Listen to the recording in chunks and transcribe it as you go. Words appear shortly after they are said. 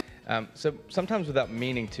So sometimes without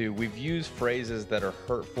meaning to, we've used phrases that are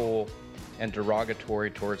hurtful and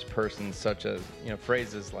derogatory towards persons, such as,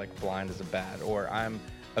 phrases like blind as a bat, or I'm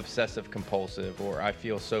obsessive compulsive, or I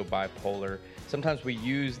feel so bipolar. Sometimes we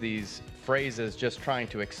use these phrases just trying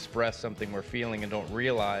to express something we're feeling and don't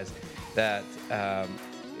realize that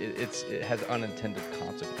it has unintended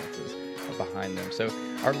consequences behind them. So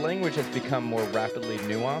our language has become more rapidly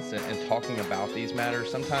nuanced in talking about these matters.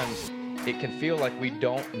 Sometimes it can feel like we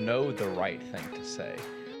don't know the right thing to say.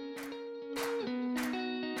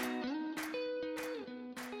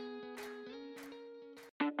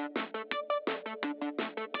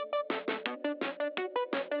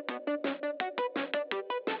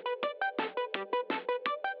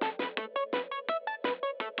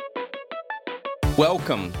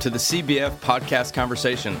 Welcome to the CBF Podcast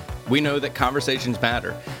Conversation. We know that conversations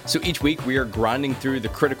matter, so each week we are grinding through the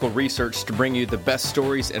critical research to bring you the best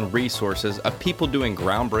stories and resources of people doing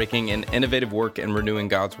groundbreaking and innovative work in renewing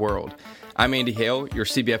God's world. I'm Andy Hale, your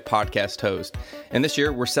CBF Podcast host, and this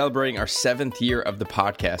year we're celebrating our 7th year of the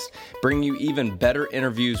podcast, bringing you even better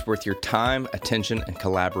interviews worth your time, attention, and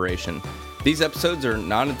collaboration. These episodes are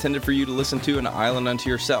not intended for you to listen to an island unto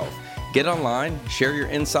yourself. Get online, share your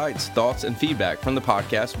insights, thoughts, and feedback from the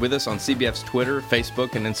podcast with us on CBF's Twitter,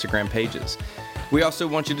 Facebook, and Instagram pages. We also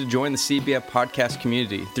want you to join the CBF podcast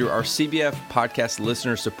community through our CBF podcast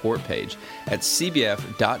listener support page at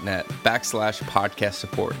cbf.net/podcast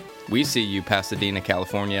support. We see you, Pasadena,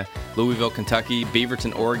 California, Louisville, Kentucky,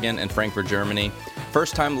 Beaverton, Oregon, and Frankfurt, Germany.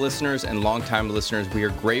 First-time listeners and long-time listeners, we are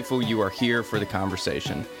grateful you are here for the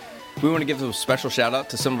conversation. We want to give a special shout out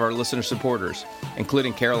to some of our listener supporters,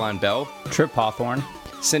 including Caroline Bell, Trip Hawthorne,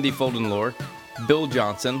 Cindy Folden-Lore, Bill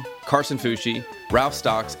Johnson, Carson Fucci, Ralph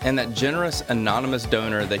Stocks, and that generous anonymous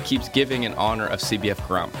donor that keeps giving in honor of CBF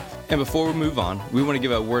Grump. And before we move on, we want to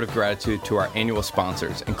give a word of gratitude to our annual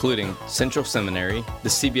sponsors, including Central Seminary, the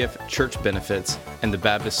CBF Church Benefits, and the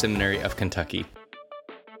Baptist Seminary of Kentucky.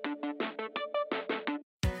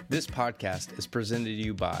 This podcast is presented to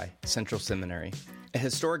you by Central Seminary, a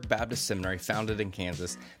historic Baptist seminary founded in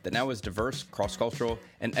Kansas that now is diverse, cross-cultural,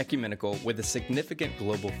 and ecumenical with a significant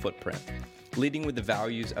global footprint. Leading with the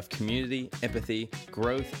values of community, empathy,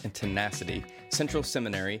 growth, and tenacity, Central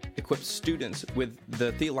Seminary equips students with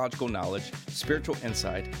the theological knowledge, spiritual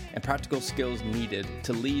insight, and practical skills needed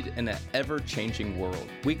to lead in an ever-changing world.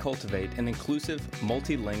 We cultivate an inclusive,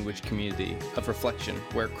 multi-language community of reflection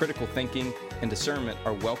where critical thinking and discernment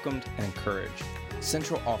are welcomed and encouraged.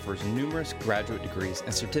 Central offers numerous graduate degrees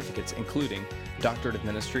and certificates, including Doctorate of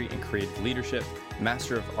Ministry in Creative Leadership,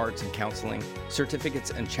 Master of Arts in Counseling,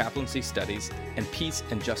 certificates in Chaplaincy Studies, and Peace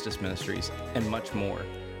and Justice Ministries, and much more.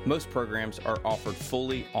 Most programs are offered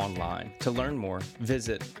fully online. To learn more,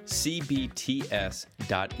 visit cbts.edu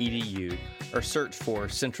or search for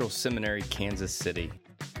Central Seminary, Kansas City.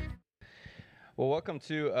 Well, welcome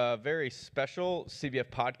to a very special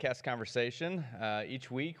CBF Podcast Conversation.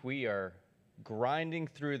 Each week we are grinding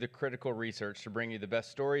through the critical research to bring you the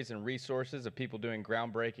best stories and resources of people doing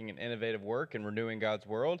groundbreaking and innovative work in renewing God's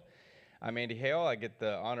world. I'm Andy Hale. I get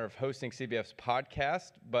the honor of hosting CBF's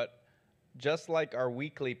podcast, but just like our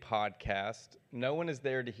weekly podcast, no one is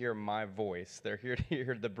there to hear my voice. They're here to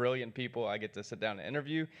hear the brilliant people I get to sit down and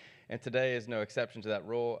interview, and today is no exception to that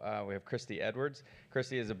rule. We have Christy Edwards.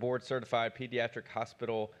 Christy is a board-certified pediatric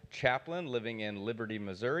hospital chaplain living in Liberty,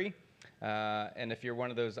 Missouri. And if you're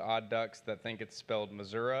one of those odd ducks that think it's spelled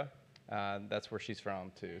Missouri, that's where she's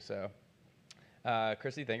from too. So,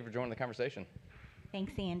 Christy, thank you for joining the conversation.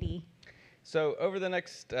 Thanks, Andy. So over the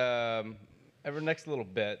next little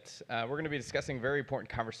bit, we're going to be discussing a very important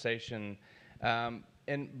conversation.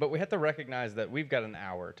 But we have to recognize that we've got an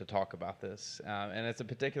hour to talk about this. And it's a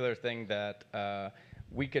particular thing that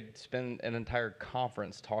we could spend an entire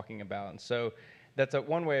conference talking about. And so that's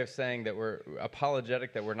one way of saying that we're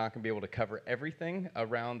apologetic that we're not going to be able to cover everything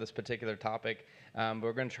around this particular topic, but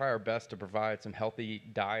we're going to try our best to provide some healthy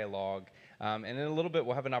dialogue. And in a little bit,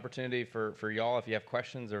 we'll have an opportunity for y'all, if you have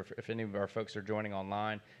questions or if any of our folks are joining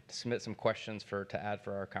online, to submit some questions to add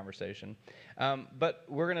for our conversation. But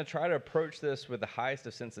we're going to try to approach this with the highest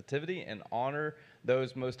of sensitivity and honor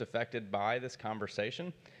those most affected by this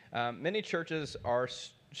conversation. Many churches are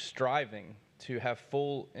striving to have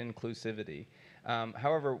full inclusivity.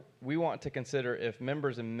 However, we want to consider if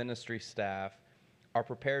members and ministry staff are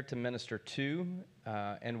prepared to minister to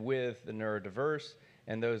and with the neurodiverse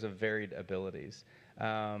and those of varied abilities,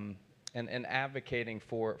 and advocating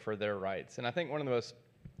for their rights. And I think one of the most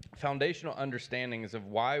foundational understandings of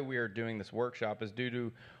why we are doing this workshop is due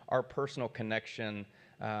to our personal connection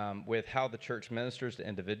with how the church ministers to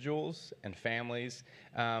individuals and families.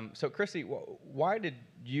 So, Chrissy, why did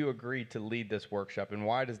you agree to lead this workshop, and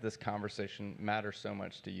why does this conversation matter so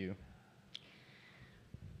much to you?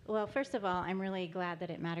 Well, first of all, I'm really glad that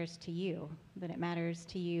it matters to you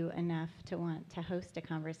enough to want to host a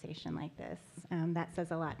conversation like this. That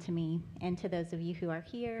says a lot to me. And to those of you who are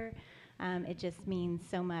here, it just means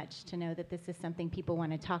so much to know that this is something people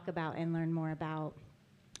want to talk about and learn more about.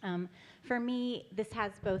 For me, this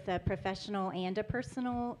has both a professional and a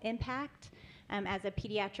personal impact. As a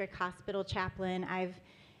pediatric hospital chaplain, I've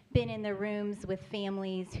been in the rooms with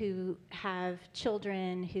families who have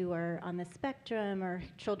children who are on the spectrum or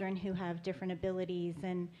children who have different abilities.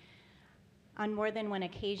 And on more than one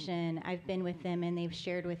occasion, I've been with them and they've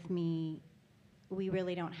shared with me, we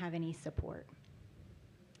really don't have any support.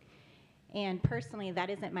 And personally, that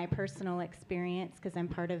isn't my personal experience because I'm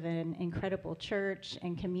part of an incredible church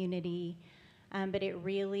and community, but it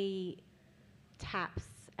really taps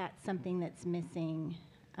at something that's missing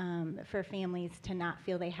for families to not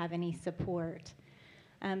feel they have any support.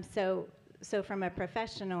 So from a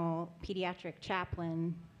professional pediatric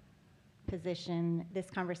chaplain position, this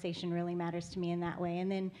conversation really matters to me in that way. And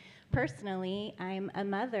then personally, I'm a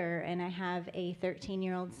mother and I have a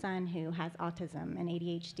 13-year-old son who has autism and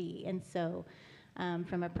ADHD. And so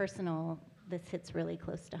from a personal, this hits really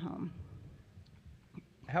close to home.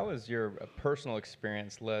 How has your personal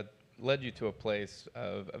experience led you to a place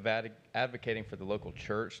of advocating for the local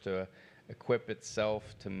church to equip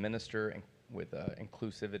itself to minister with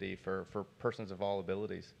inclusivity for persons of all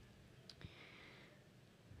abilities?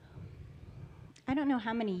 I don't know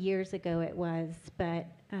how many years ago it was, but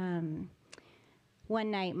one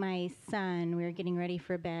night my son, we were getting ready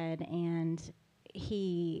for bed, and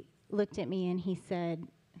he looked at me and he said,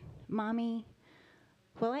 "Mommy,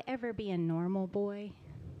 will I ever be a normal boy?"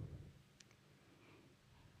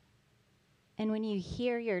 And when you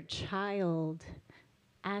hear your child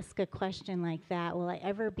ask a question like that, will I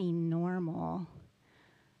ever be normal?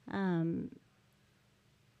 The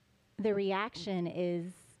reaction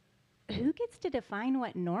is, who gets to define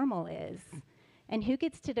what normal is? And who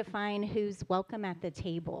gets to define who's welcome at the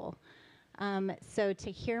table? So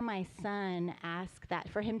to hear my son ask that,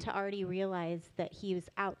 for him to already realize that he was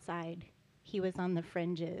outside, he was on the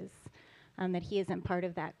fringes, that he isn't part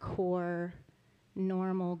of that core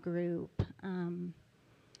normal group.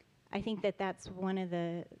 I think that that's one of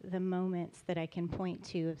the moments that I can point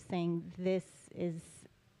to of saying this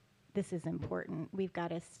is important. We've got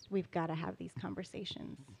to have these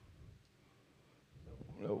conversations.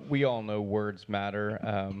 We all know words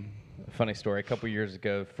matter. Funny story. A couple years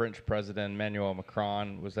ago, French President Emmanuel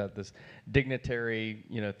Macron was at this dignitary,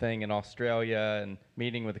 thing in Australia and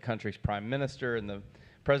meeting with the country's prime minister, and the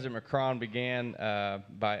President Macron began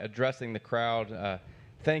by addressing the crowd,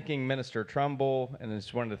 thanking Minister Trumbull, and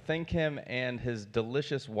just wanted to thank him and his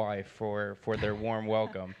delicious wife for their warm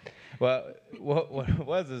welcome. Well, what it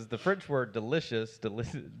was is the French word delicious,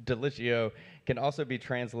 delicio, can also be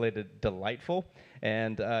translated delightful.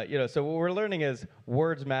 And, so what we're learning is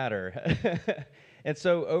words matter. And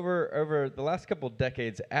so over the last couple of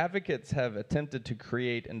decades, advocates have attempted to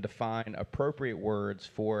create and define appropriate words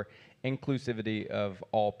for inclusivity of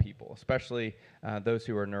all people, especially those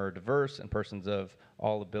who are neurodiverse and persons of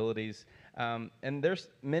all abilities. And there's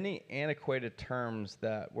many antiquated terms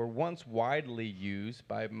that were once widely used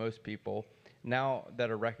by most people, now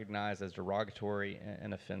that are recognized as derogatory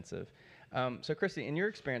and offensive. So, Christy, in your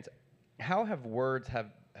experience, how have words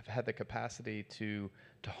have had the capacity to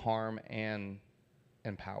harm and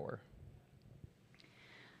empower?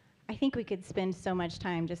 I think we could spend so much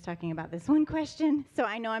time just talking about this one question. So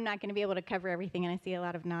I know I'm not going to be able to cover everything, and I see a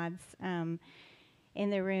lot of nods in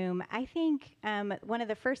the room. I think one of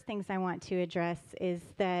the first things I want to address is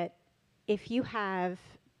that if you have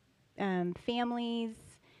families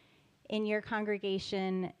in your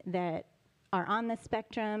congregation that are on the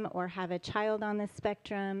spectrum or have a child on the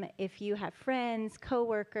spectrum, if you have friends,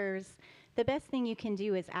 coworkers, the best thing you can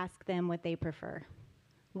do is ask them what they prefer,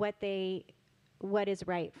 what is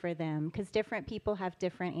right for them, because different people have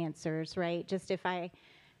different answers, right? Just if I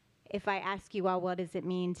ask you, well, what does it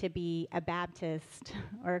mean to be a Baptist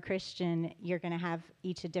or a Christian, you're going to have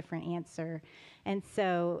each a different answer. And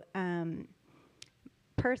so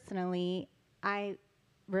personally, I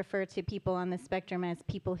refer to people on the spectrum as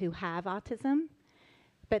people who have autism,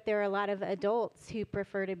 but there are a lot of adults who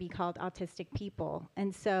prefer to be called autistic people.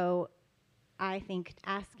 And so I think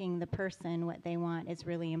asking the person what they want is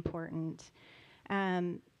really important.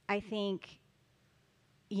 I think,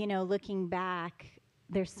 looking back,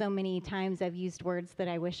 there's so many times I've used words that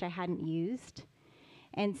I wish I hadn't used.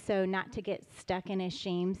 And so not to get stuck in a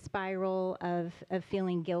shame spiral of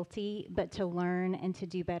feeling guilty, but to learn and to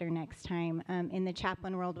do better next time. In the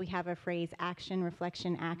chaplain world, we have a phrase, action,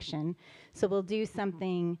 reflection, action. So we'll do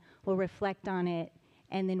something, we'll reflect on it,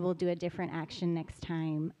 and then we'll do a different action next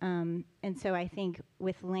time. And so I think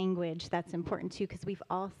with language, that's important too, because we've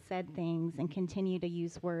all said things and continue to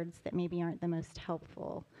use words that maybe aren't the most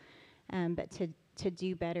helpful, but to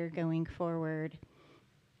do better going forward.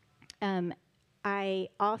 I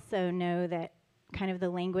also know that kind of the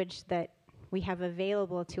language that we have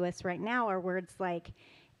available to us right now are words like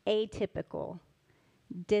atypical,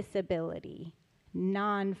 disability,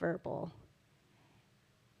 nonverbal.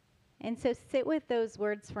 And so sit with those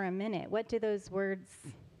words for a minute. What do those words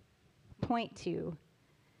point to?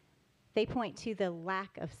 They point to the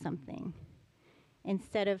lack of something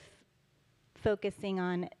instead of focusing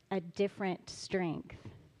on a different strength.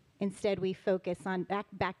 Instead, we focus on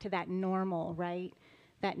back to that normal, right?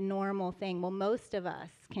 That normal thing. Well, most of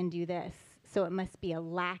us can do this, so it must be a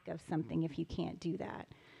lack of something if you can't do that.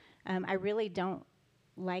 I really don't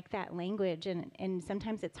like that language, and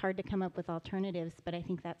sometimes it's hard to come up with alternatives, but I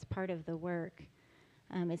think that's part of the work,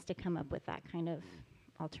 is to come up with that kind of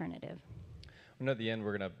alternative. And at the end,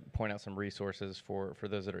 we're going to point out some resources for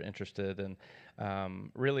those that are interested in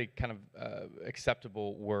really kind of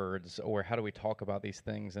acceptable words, or how do we talk about these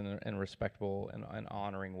things in a respectable and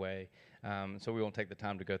honoring way. So we won't take the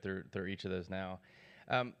time to go through each of those now.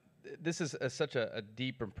 This is such a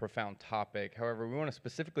deep and profound topic. However, we want to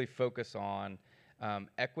specifically focus on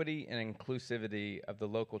equity and inclusivity of the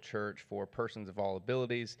local church for persons of all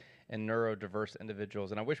abilities and neurodiverse individuals.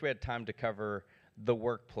 And I wish we had time to cover the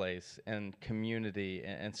workplace and community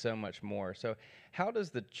and so much more. So how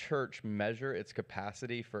does the church measure its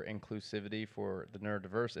capacity for inclusivity for the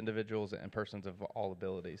neurodiverse individuals and persons of all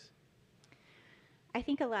abilities? I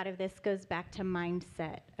think a lot of this goes back to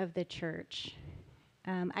mindset of the church.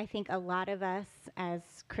 I think a lot of us as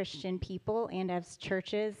Christian people and as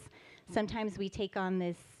churches, sometimes we take on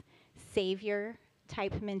this savior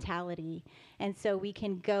type mentality. And so we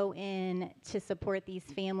can go in to support these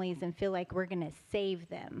families and feel like we're going to save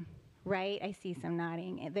them, right? I see some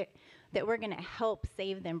nodding. That we're going to help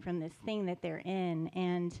save them from this thing that they're in.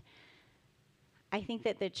 And I think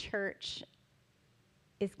that the church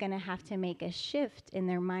is going to have to make a shift in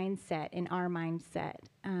their mindset, in our mindset,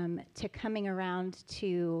 to coming around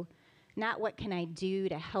to not what can I do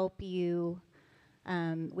to help you,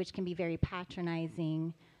 which can be very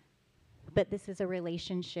patronizing, but this is a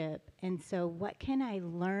relationship. And so what can I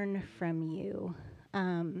learn from you?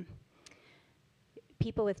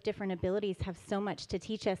 People with different abilities have so much to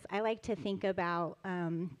teach us. I like to think about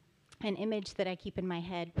an image that I keep in my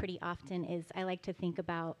head pretty often is I like to think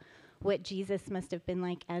about what Jesus must have been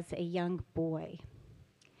like as a young boy.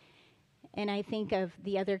 And I think of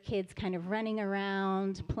the other kids kind of running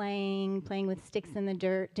around, playing with sticks in the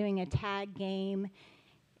dirt, doing a tag game.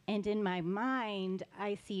 And in my mind,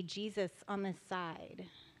 I see Jesus on the side.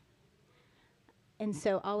 And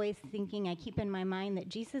so always thinking, I keep in my mind that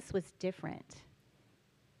Jesus was different.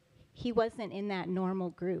 He wasn't in that normal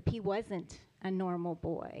group. He wasn't a normal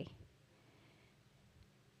boy.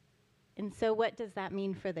 And so what does that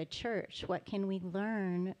mean for the church? What can we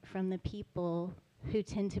learn from the people who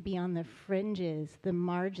tend to be on the fringes, the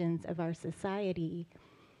margins of our society?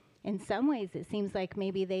 In some ways, it seems like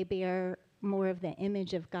maybe they bear more of the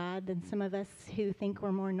image of God than some of us who think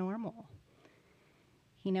we're more normal.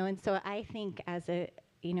 And so I think as a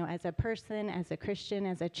person, as a Christian,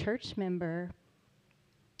 as a church member,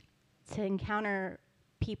 to encounter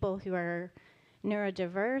people who are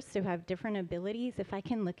neurodiverse, who have different abilities, if I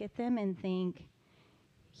can look at them and think,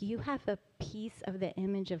 you have a piece of the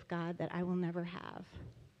image of God that I will never have.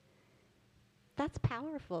 That's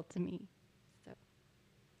powerful to me. So.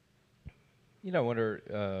 I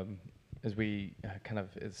wonder, as we kind of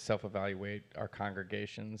self-evaluate our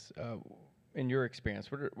congregations, in your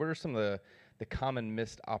experience, what are some of the common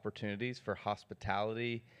missed opportunities for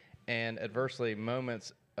hospitality and adversely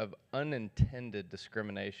moments of unintended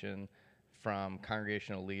discrimination from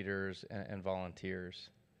congregational leaders and volunteers?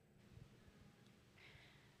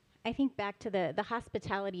 I think back to the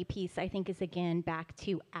hospitality piece, I think is again back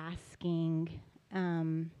to asking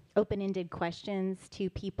open-ended questions to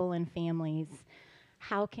people and families.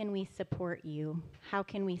 How can we support you? How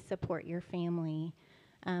can we support your family?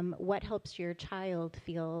 What helps your child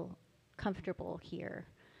feel comfortable here?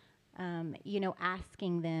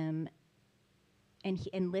 Asking them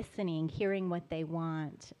and listening, hearing what they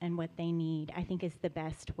want and what they need, I think is the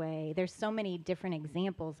best way. There's so many different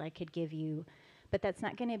examples I could give you, but that's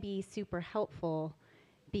not going to be super helpful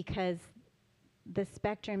because the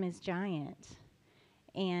spectrum is giant.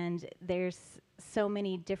 And there's so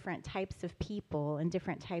many different types of people and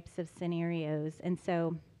different types of scenarios. And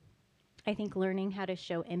so I think learning how to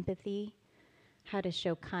show empathy, how to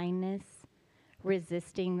show kindness,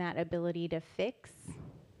 resisting that ability to fix,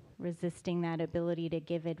 resisting that ability to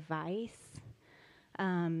give advice.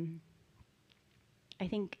 I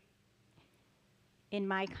think in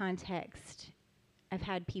my context, I've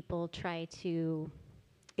had people try to,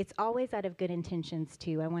 it's always out of good intentions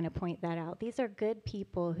too. I want to point that out. These are good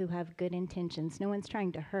people who have good intentions. No one's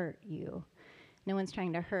trying to hurt you. No one's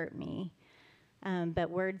trying to hurt me. But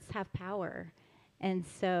words have power. And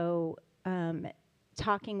so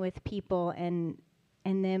talking with people and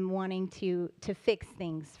them wanting to fix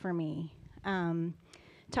things for me.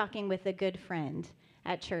 Talking with a good friend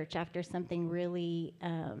at church after something really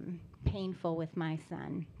painful with my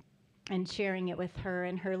son, and sharing it with her,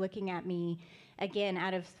 and her looking at me, again,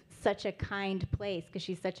 out of such a kind place, because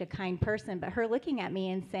she's such a kind person, but her looking at me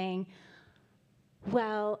and saying,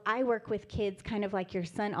 well, I work with kids kind of like your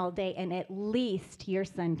son all day, and at least your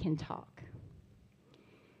son can talk.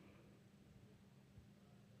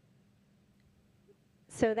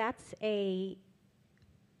 So that's an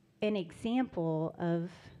example of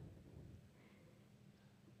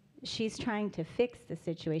she's trying to fix the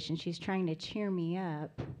situation. She's trying to cheer me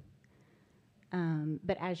up.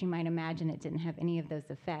 But as you might imagine, it didn't have any of those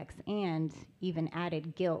effects, and even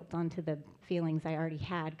added guilt onto the feelings I already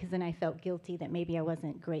had, because then I felt guilty that maybe I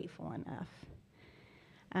wasn't grateful enough.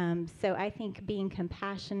 So I think being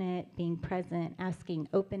compassionate, being present, asking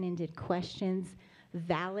open-ended questions,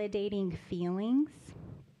 validating feelings,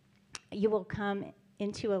 you will come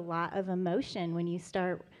into a lot of emotion when you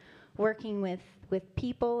start working with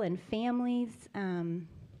people and families.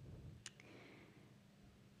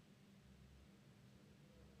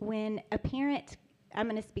 When a parent, I'm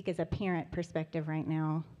going to speak as a parent perspective right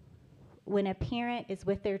now. When a parent is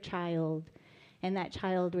with their child and that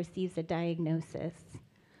child receives a diagnosis,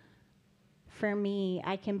 for me,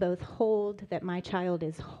 I can both hold that my child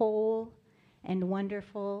is whole and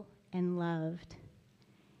wonderful and loved,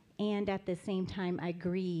 and at the same time I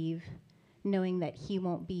grieve knowing that he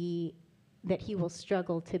will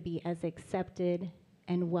struggle to be as accepted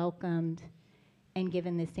and welcomed and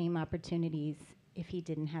given the same opportunities if he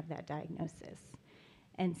didn't have that diagnosis.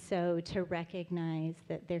 And so to recognize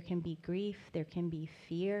that there can be grief, there can be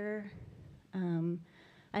fear.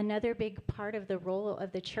 Another big part of the role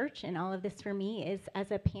of the church in all of this for me is,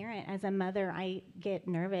 as a parent, as a mother, I get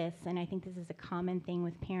nervous, and I think this is a common thing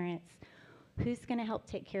with parents. Who's going to help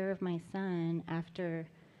take care of my son after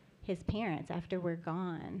his parents, after we're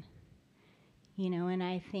gone? You know, and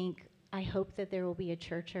I hope that there will be a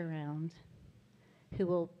church around who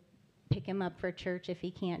will pick him up for church if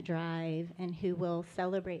he can't drive, and who will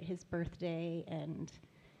celebrate his birthday. And,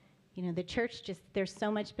 you know, the church there's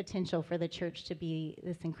so much potential for the church to be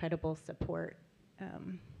this incredible support.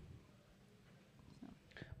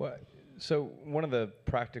 Well, so one of the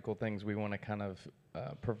practical things we want to kind of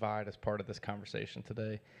provide as part of this conversation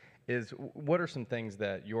today is what are some things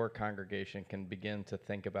that your congregation can begin to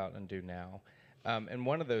think about and do now? And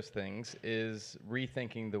one of those things is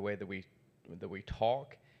rethinking the way that we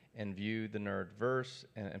talk and view the nerd-verse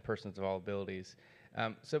and persons of all abilities.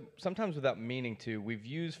 So sometimes without meaning to, we've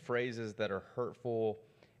used phrases that are hurtful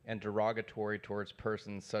and derogatory towards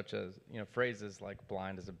persons, such as, you know, phrases like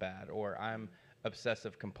blind as a bat, or I'm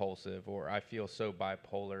obsessive compulsive, or I feel so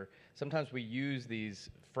bipolar. Sometimes we use these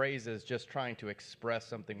phrases just trying to express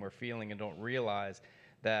something we're feeling and don't realize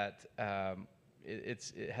that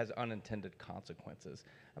it has unintended consequences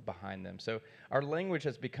behind them. So our language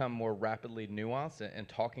has become more rapidly nuanced in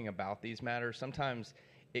talking about these matters. Sometimes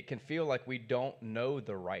it can feel like we don't know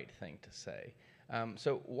the right thing to say.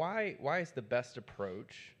 So why is the best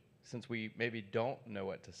approach, since we maybe don't know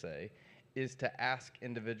what to say, is to ask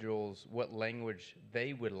individuals what language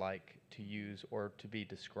they would like to use or to be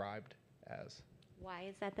described as? Why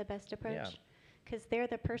is that the best approach? Yeah. Because they're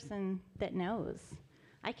the person that knows.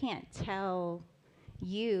 I can't tell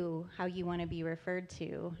you how you want to be referred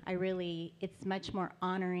to. It's much more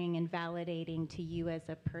honoring and validating to you as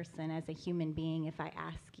a person, as a human being, if I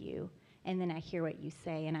ask you, and then I hear what you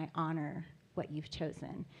say, and I honor what you've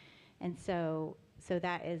chosen. And so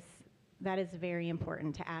that is very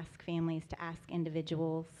important, to ask families, to ask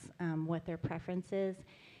individuals what their preference is.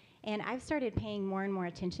 And I've started paying more and more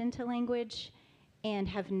attention to language, and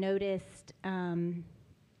have noticed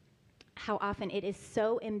how often it is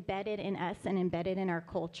so embedded in us and embedded in our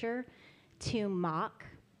culture to mock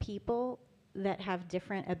people that have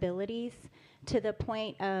different abilities, to the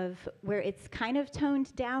point of where it's kind of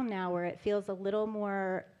toned down now, where it feels a little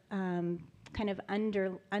more kind of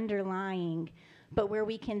underlying. but where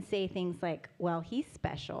we can say things like, well, he's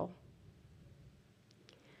special.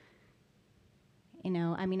 You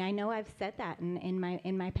know, I mean, I know I've said that in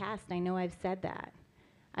my past. I know I've said that.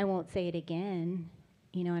 I won't say it again,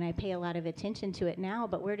 you know, and I pay a lot of attention to it now,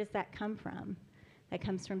 but where does that come from? That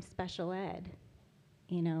comes from special ed,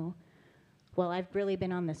 you know. Well, I've really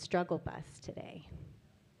been on the struggle bus today.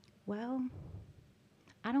 Well,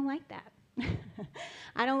 I don't like that.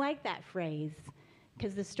 I don't like that phrase,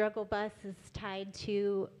 because the struggle bus is tied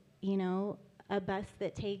to, you know, a bus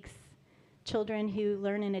that takes children who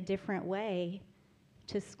learn in a different way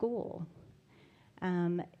to school.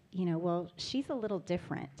 You know, well, she's a little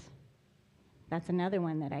different. That's another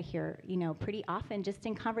one that I hear, you know, pretty often just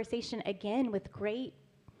in conversation, again, with great,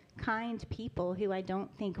 kind people who I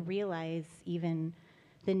don't think realize even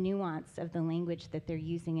the nuance of the language that they're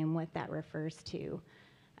using and what that refers to.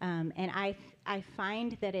 And I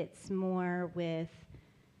find that it's more with,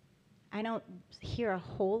 I don't hear a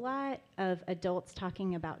whole lot of adults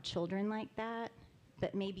talking about children like that,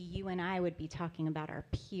 but maybe you and I would be talking about our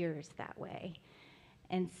peers that way.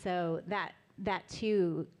 And so that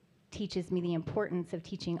too teaches me the importance of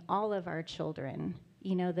teaching all of our children,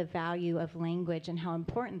 you know, the value of language and how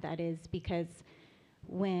important that is, because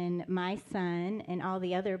when my son and all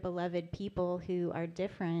the other beloved people who are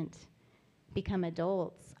different become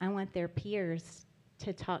adults, I want their peers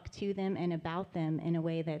to talk to them and about them in a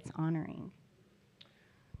way that's honoring.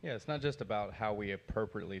 Yeah, it's not just about how we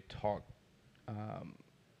appropriately talk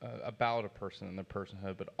about a person and their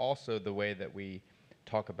personhood, but also the way that we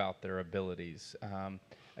talk about their abilities.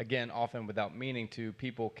 Again, often without meaning to,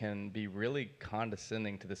 people can be really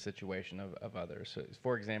condescending to the situation of others. So,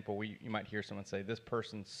 for example, you might hear someone say, this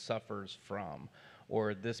person suffers from,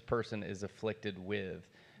 or this person is afflicted with,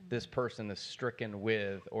 this person is stricken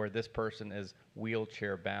with, or this person is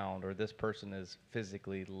wheelchair bound, or this person is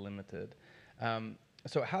physically limited.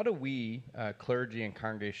 So how do we, clergy and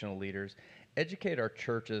congregational leaders, educate our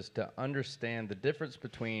churches to understand the difference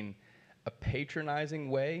between a patronizing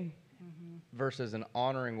way versus an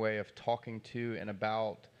honoring way of talking to and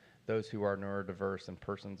about those who are neurodiverse and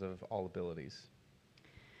persons of all abilities?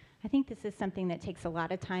 I think this is something that takes a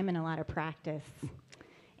lot of time and a lot of practice,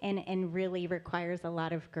 and really requires a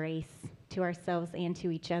lot of grace to ourselves and to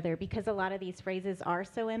each other, because a lot of these phrases are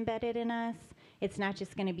so embedded in us. It's not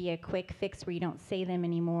just going to be a quick fix where you don't say them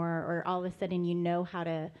anymore, or all of a sudden you know how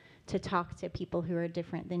to talk to people who are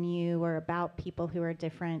different than you, or about people who are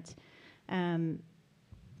different.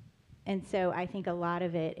 And so I think a lot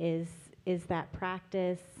of it is that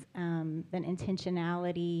practice, then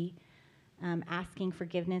intentionality, asking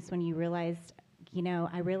forgiveness when you realized, you know,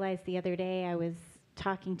 I realized the other day I was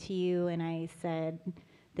talking to you and I said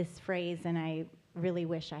this phrase and I really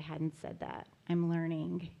wish I hadn't said that. I'm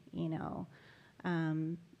learning, you know,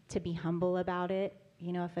 to be humble about it.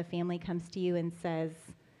 You know, if a family comes to you and says,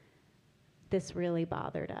 this really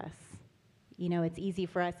bothered us. You know, it's easy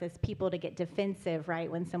for us as people to get defensive,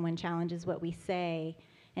 right, when someone challenges what we say.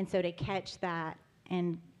 And so to catch that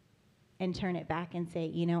and turn it back and say,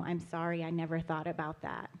 you know, I'm sorry, I never thought about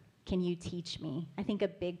that. Can you teach me? I think a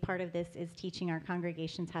big part of this is teaching our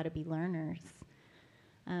congregations how to be learners.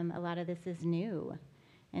 A lot of this is new.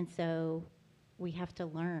 And so we have to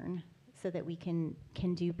learn so that we can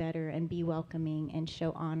do better and be welcoming and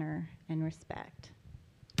show honor and respect.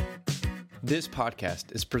 This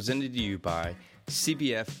podcast is presented to you by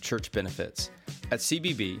CBF Church Benefits. At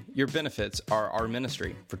CBB, your benefits are our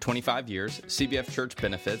ministry. For 25 years, CBF Church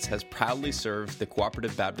Benefits has proudly served the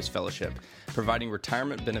Cooperative Baptist Fellowship, providing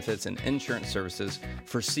retirement benefits and insurance services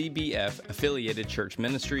for CBF-affiliated church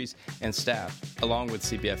ministries and staff, along with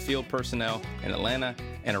CBF field personnel in Atlanta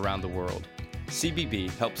and around the world. CBB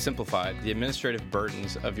helps simplify the administrative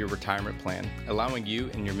burdens of your retirement plan, allowing you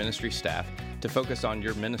and your ministry staff to focus on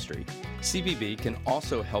your ministry. CBB can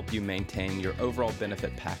also help you maintain your overall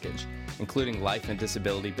benefit package, including life and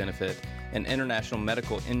disability benefit and international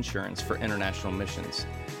medical insurance for international missions.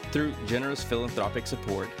 Through generous philanthropic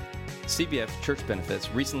support, CBF Church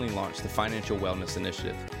Benefits recently launched the Financial Wellness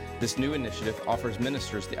Initiative. This new initiative offers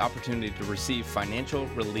ministers the opportunity to receive financial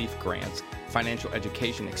relief grants, financial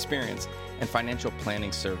education experience, and financial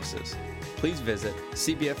planning services. Please visit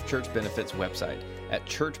CBF Church Benefits website at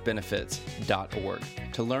churchbenefits.org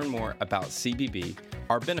to learn more about CBB,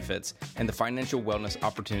 our benefits, and the financial wellness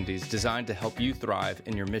opportunities designed to help you thrive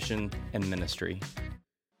in your mission and ministry.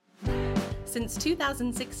 Since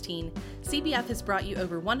 2016, CBF has brought you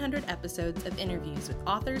over 100 episodes of interviews with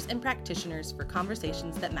authors and practitioners for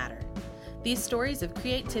conversations that matter. These stories of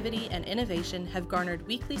creativity and innovation have garnered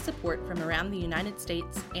weekly support from around the United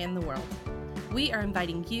States and the world. We are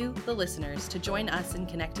inviting you, the listeners, to join us in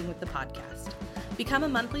connecting with the podcast. Become a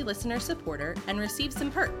monthly listener supporter and receive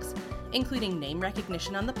some perks, including name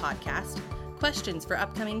recognition on the podcast, questions for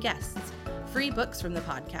upcoming guests, free books from the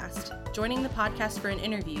podcast, joining the podcast for an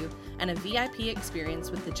interview, and a VIP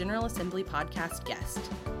experience with the General Assembly podcast guest.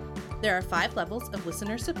 There are 5 levels of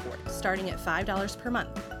listener support, starting at $5 per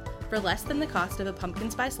month. For less than the cost of a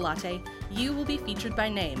pumpkin spice latte, you will be featured by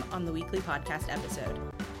name on the weekly podcast episode.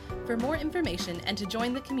 For more information and to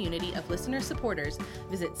join the community of listener supporters,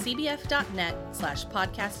 visit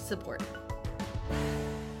cbf.net/podcast support.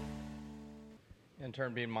 In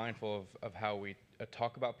turn, being mindful of how we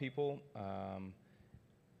talk about people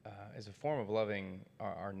is a form of loving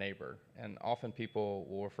our neighbor. And often people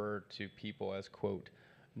will refer to people as, quote,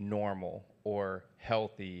 normal or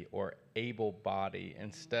healthy or able-bodied.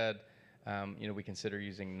 Instead, we consider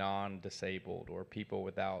using non-disabled or people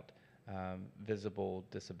without visible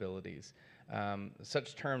disabilities.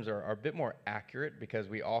 Such terms are a bit more accurate because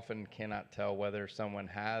we often cannot tell whether someone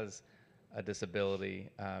has a disability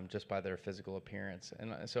just by their physical appearance.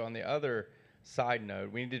 And so on the other side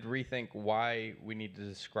note, we need to rethink why we need to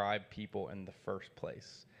describe people in the first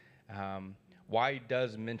place. Why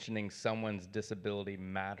does mentioning someone's disability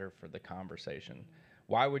matter for the conversation?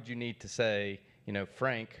 Why would you need to say,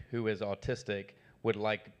 Frank, who is autistic, would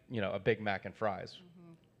like, a Big Mac and fries?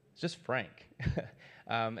 It's just Frank.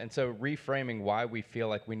 And so reframing why we feel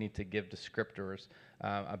like we need to give descriptors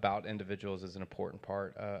about individuals is an important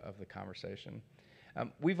part of the conversation.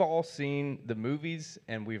 We've all seen the movies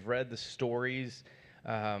and we've read the stories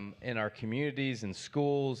in our communities and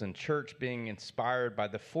schools and church being inspired by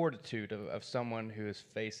the fortitude of someone who is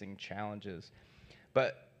facing challenges.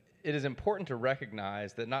 But it is important to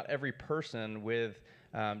recognize that not every person with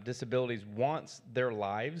disabilities wants their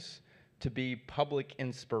lives to be public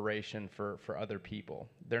inspiration for other people.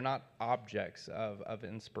 They're not objects of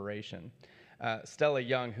inspiration. Stella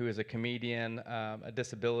Young, who is a comedian, a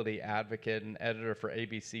disability advocate, and editor for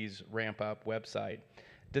ABC's Ramp Up website,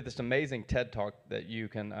 did this amazing TED Talk that you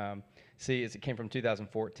can see as it came from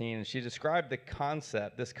 2014, and she described this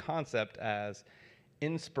concept as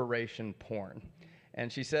inspiration porn.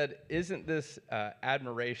 And she said, isn't this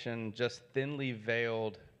admiration just thinly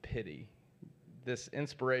veiled pity? This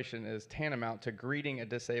inspiration is tantamount to greeting a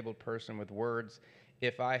disabled person with words,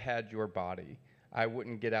 "If I had your body, I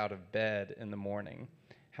wouldn't get out of bed in the morning."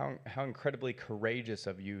 How incredibly courageous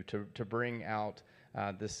of you to bring out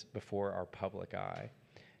this before our public eye.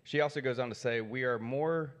 She also goes on to say, we are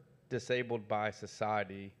more disabled by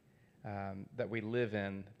society that we live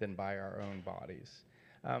in than by our own bodies.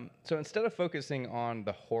 So instead of focusing on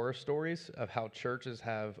the horror stories of how churches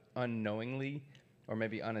have unknowingly or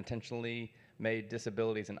maybe unintentionally made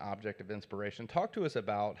disabilities an object of inspiration, talk to us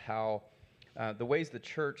about how the ways the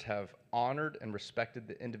church have honored and respected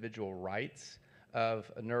the individual rights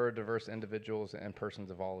of neurodiverse individuals and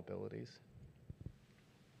persons of all abilities.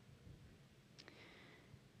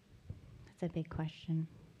 That's a big question.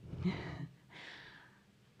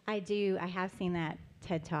 I have seen that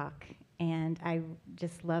TED Talk, and I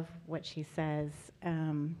just love what she says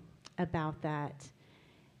about that.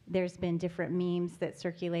 There's been different memes that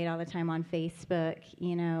circulate all the time on Facebook,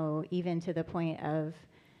 even to the point of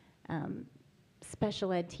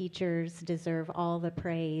special ed teachers deserve all the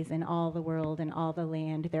praise in all the world and all the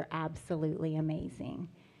land. They're absolutely amazing.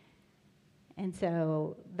 And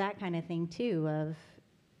so that kind of thing, too, of,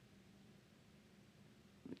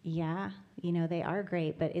 they are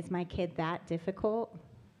great, but is my kid that difficult?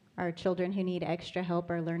 Are children who need extra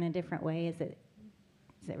help or learn a different way, does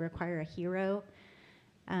it require a hero?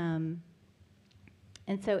 And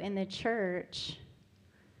so in the church,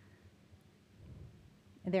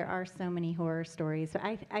 there are so many horror stories. So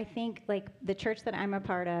I think, the church that I'm a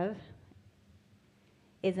part of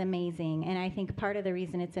is amazing. And I think part of the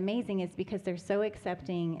reason it's amazing is because they're so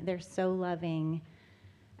accepting, they're so loving,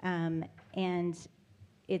 and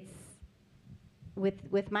it's,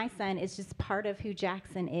 with my son, it's just part of who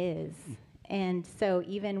Jackson is. And so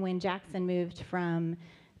even when Jackson moved from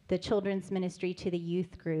the children's ministry to the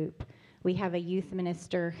youth group, we have a youth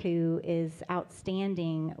minister who is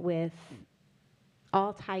outstanding with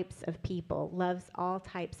all types of people, loves all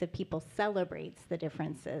types of people, celebrates the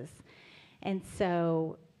differences. And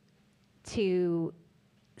so to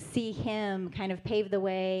see him kind of pave the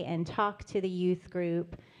way and talk to the youth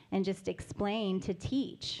group and just explain, to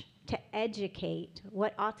teach, to educate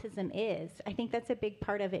what autism is, I think that's a big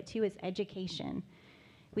part of it too, is education.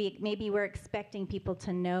 We're expecting people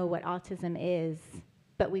to know what autism is,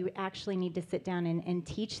 but we actually need to sit down and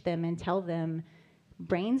teach them and tell them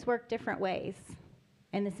brains work different ways,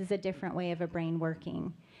 and this is a different way of a brain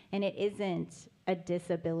working. And it isn't a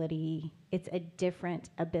disability, it's a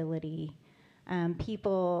different ability.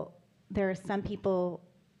 There are some people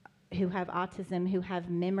who have autism who have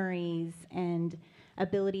memories and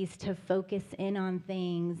abilities to focus in on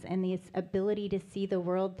things and this ability to see the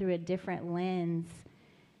world through a different lens.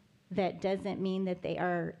 That doesn't mean that they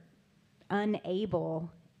are unable.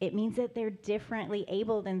 It means that they're differently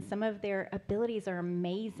abled, and some of their abilities are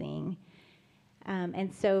amazing.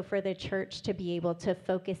 And so for the church to be able to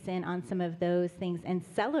focus in on some of those things and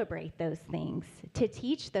celebrate those things, to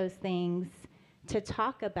teach those things, to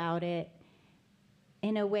talk about it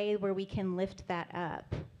in a way where we can lift that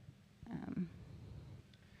up.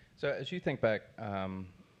 So as you think back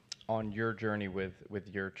on your journey with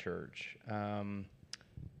your church,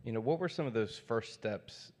 what were some of those first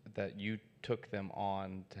steps that you took them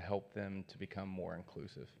on to help them to become more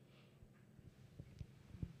inclusive?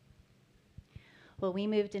 Well, we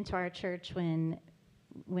moved into our church when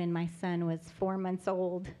my son was 4 months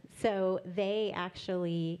old. So they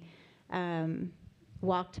actually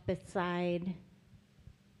walked beside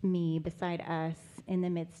us in the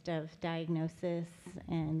midst of diagnosis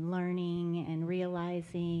and learning and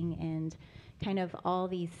realizing and kind of all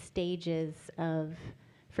these stages of,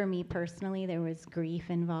 for me personally, there was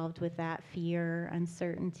grief involved with that, fear,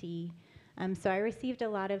 uncertainty. So I received a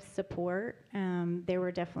lot of support. There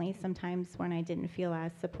were definitely some times when I didn't feel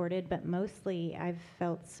as supported, but mostly I've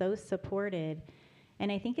felt so supported.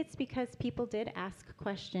 And I think it's because people did ask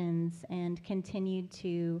questions and continued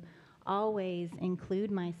to always include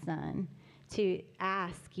my son, to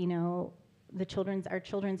ask, our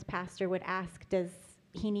children's pastor would ask, does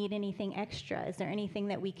he need anything extra? Is there anything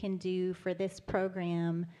that we can do for this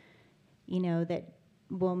program, that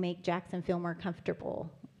will make Jackson feel more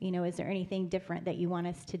comfortable? Is there anything different that you want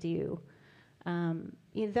us to do?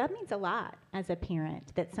 That means a lot as a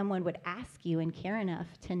parent, that someone would ask you and care enough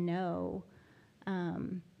to know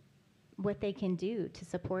what they can do to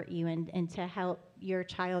support you and to help your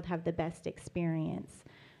child have the best experience,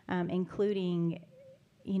 including,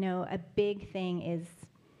 a big thing is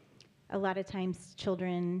a lot of times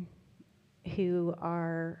children who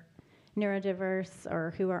are neurodiverse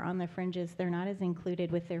or who are on the fringes, they're not as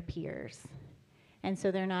included with their peers. And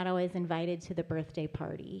so they're not always invited to the birthday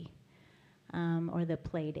party or the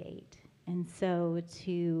play date. And so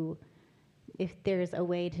if there's a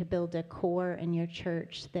way to build a core in your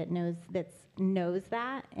church that knows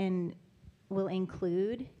that and will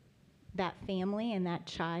include that family and that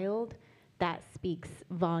child, that speaks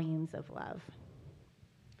volumes of love.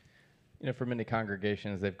 For many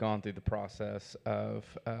congregations, they've gone through the process of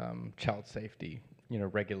child safety,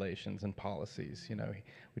 regulations and policies.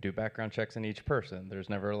 We do background checks on each person. There's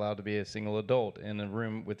never allowed to be a single adult in a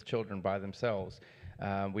room with children by themselves.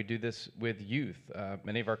 We do this with youth.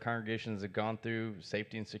 Many of our congregations have gone through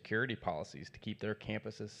safety and security policies to keep their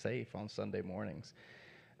campuses safe on Sunday mornings.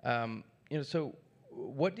 So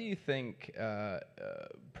what do you think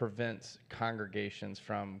prevents congregations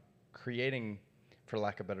from creating, for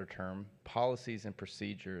lack of a better term, policies and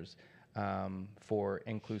procedures for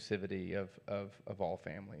inclusivity of all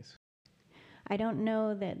families? I don't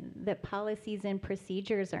know that policies and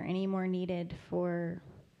procedures are any more needed for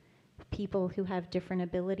people who have different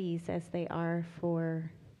abilities as they are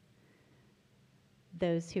for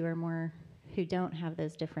those who don't have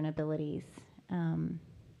those different abilities.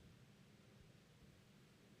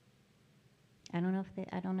 I don't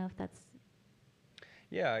know if that's.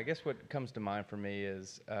 Yeah, I guess what comes to mind for me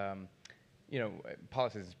is,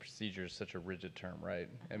 policies and procedures is such a rigid term, right?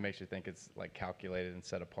 It makes you think it's like calculated and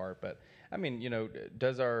set apart. But I mean,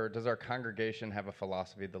 does our congregation have a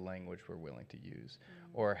philosophy of the language we're willing to use,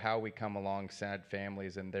 or how we come alongside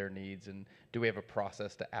families and their needs, and do we have a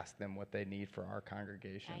process to ask them what they need for our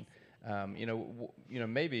congregation?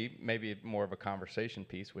 Maybe more of a conversation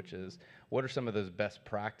piece, which is what are some of those best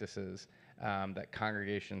practices that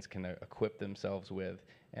congregations can equip themselves with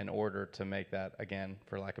in order to make that, again,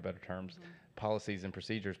 for lack of better terms, policies and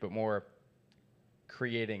procedures, but more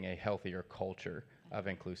creating a healthier culture of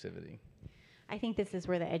inclusivity. I think this is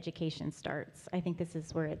where the education starts. I think this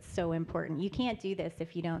is where it's so important. You can't do this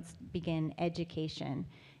if you don't begin education.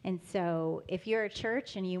 And so if you're a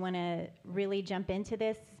church and you want to really jump into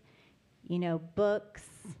this, books,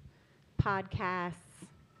 podcasts,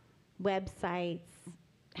 websites,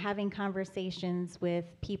 having conversations with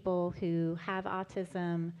people who have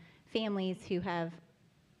autism, families who have,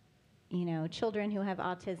 children who have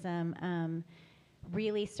autism,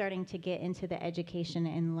 really starting to get into the education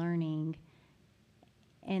and learning,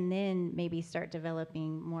 and then maybe start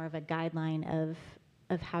developing more of a guideline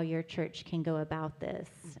of how your church can go about this,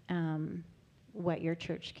 what your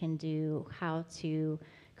church can do, how to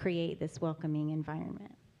create this welcoming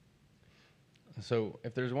environment. So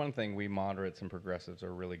if there's one thing we moderates and progressives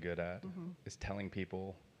are really good at, is telling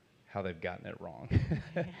people how they've gotten it wrong.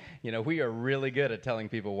 You know, we are really good at telling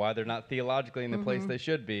people why they're not theologically in the place they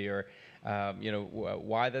should be, or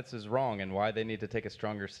why this is wrong and why they need to take a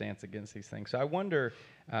stronger stance against these things. So I wonder,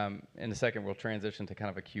 in a second we'll transition to kind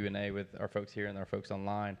of a Q&A with our folks here and our folks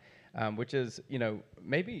online, which is,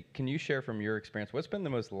 maybe can you share from your experience, what's been the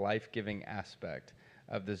most life-giving aspect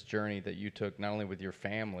of this journey that you took, not only with your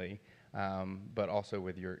family, but also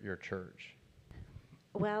with your church?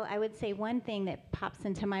 Well, I would say one thing that pops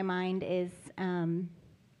into my mind is,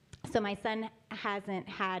 so my son hasn't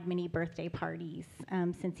had many birthday parties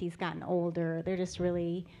since he's gotten older. They're just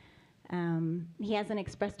really, he hasn't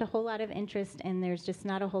expressed a whole lot of interest, and there's just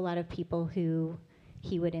not a whole lot of people who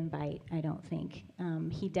he would invite, I don't think.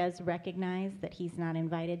 He does recognize that he's not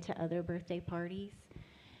invited to other birthday parties.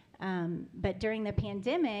 But during the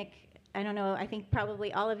pandemic, I don't know, I think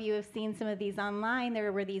probably all of you have seen some of these online.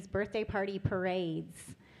 There were these birthday party parades,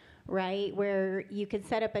 right, where you could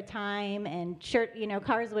set up a time and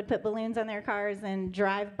cars would put balloons on their cars and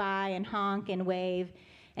drive by and honk and wave.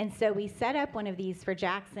 And so we set up one of these for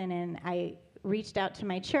Jackson, and I reached out to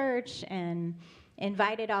my church and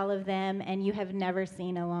invited all of them, and you have never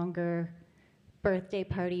seen a longer birthday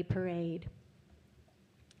party parade.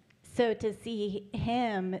 So to see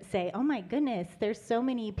him say, oh my goodness, there's so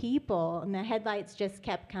many people, and the headlights just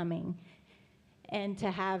kept coming. And to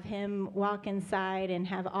have him walk inside and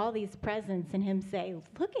have all these presents and him say,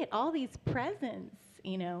 look at all these presents,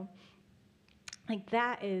 like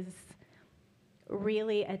that is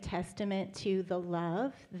really a testament to the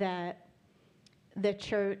love that the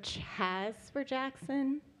church has for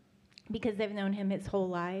Jackson, because they've known him his whole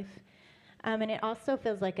life. And it also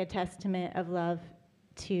feels like a testament of love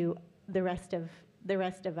to the rest of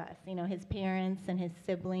us, his parents and his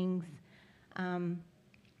siblings,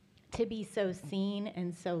 to be so seen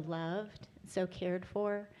and so loved, so cared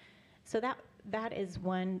for. So that is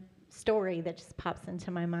one story that just pops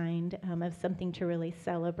into my mind of something to really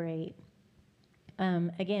celebrate.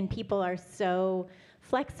 Again, people are so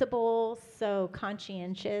flexible, so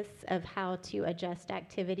conscientious of how to adjust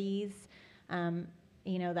activities.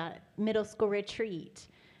 That middle school retreat.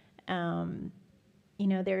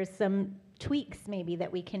 There's some tweaks maybe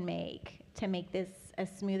that we can make to make this a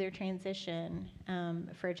smoother transition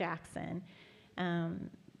for Jackson.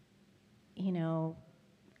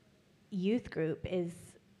 Youth group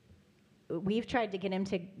we've tried to get him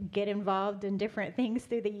to get involved in different things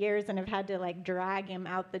through the years and have had to drag him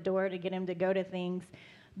out the door to get him to go to things.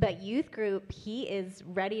 But youth group, he is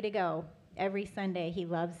ready to go every Sunday. He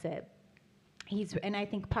loves it. And I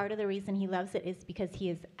think part of the reason he loves it is because he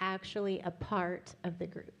is actually a part of the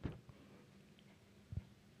group.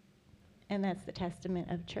 And that's the testament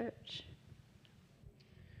of church.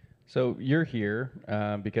 So you're here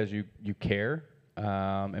because you care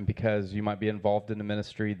and because you might be involved in a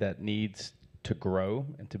ministry that needs to grow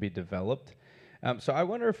and to be developed. So I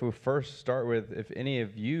wonder if we first start with if any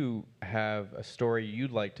of you have a story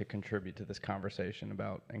you'd like to contribute to this conversation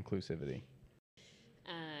about inclusivity.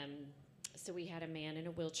 So we had a man in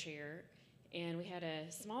a wheelchair, and we had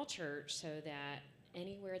a small church so that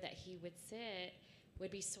anywhere that he would sit would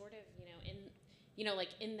be sort of, like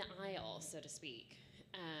in the aisle, so to speak.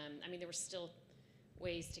 There were still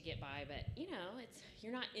ways to get by, but you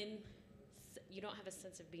don't have a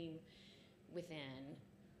sense of being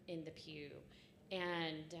in the pew.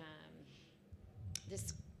 And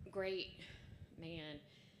this great man,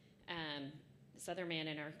 this other man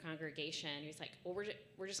in our congregation, he was like, well,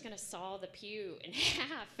 we're just going to saw the pew in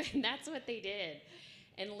half. And that's what they did.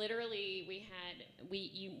 And literally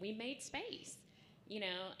we made space, and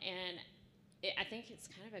I think it's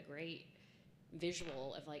kind of a great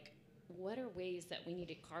visual of what are ways that we need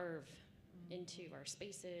to carve into our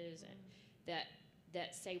spaces and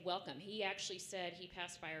that say welcome. He actually said he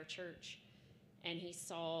passed by our church and he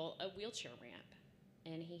saw a wheelchair ramp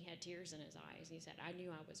and he had tears in his eyes. He said, I knew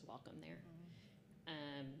I was welcome there.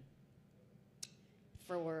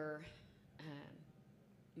 For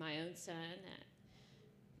my own son that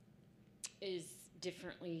is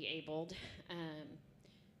differently abled,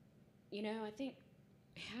 I think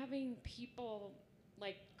having people,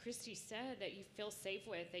 like Christy said, that you feel safe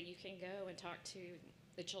with, that you can go and talk to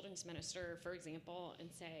the children's minister, for example, and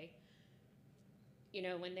say,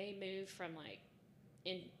 when they move from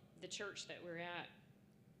in the church that we're at,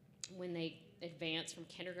 when they advance from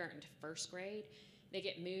kindergarten to first grade, they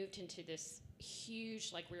get moved into this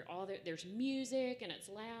huge, we're all there, there's music and it's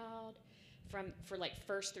loud for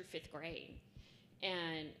first through fifth grade.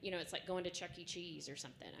 And, it's like going to Chuck E. Cheese or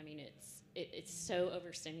something. It's so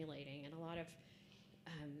overstimulating, and a lot of,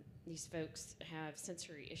 these folks have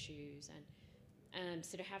sensory issues, and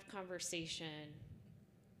so to have conversation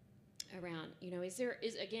around, is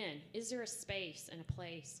there a space and a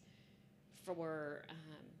place for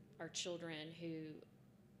our children who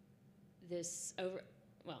this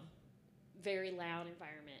very loud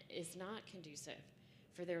environment is not conducive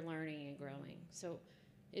for their learning and growing. So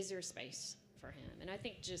is there a space for him? And I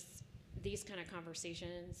think just these kind of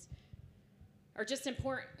conversations are just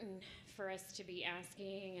important for us to be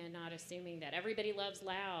asking and not assuming that everybody loves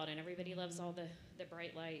loud and everybody loves all the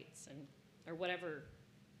bright lights or whatever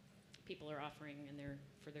people are offering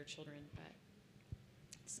for their children. But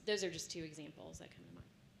those are just two examples that come to mind.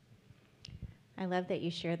 I love that you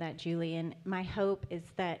share that, Julie. And my hope is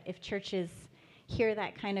that if churches hear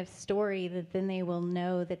that kind of story, that then they will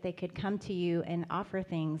know that they could come to you and offer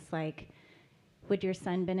things like, would your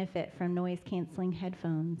son benefit from noise-canceling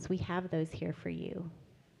headphones? We have those here for you.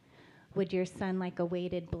 Would your son like a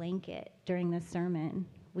weighted blanket during the sermon?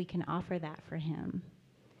 We can offer that for him.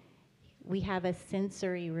 We have a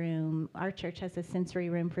sensory room. Our church has a sensory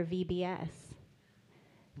room for VBS.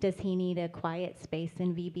 Does he need a quiet space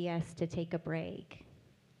in VBS to take a break?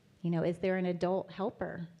 Is there an adult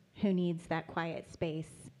helper who needs that quiet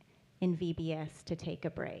space in VBS to take a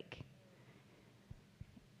break?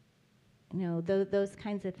 Those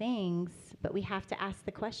kinds of things, but we have to ask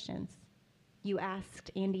the questions.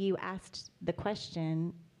 Andy, you asked the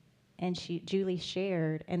question, and Julie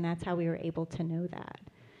shared, and that's how we were able to know that.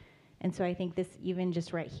 And so I think this, even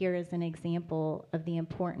just right here, is an example of the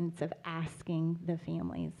importance of asking the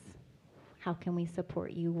families, how can we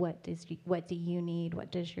support you? What do you need?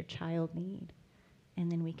 What does your child need?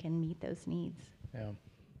 And then we can meet those needs. Yeah.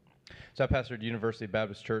 So I pastored University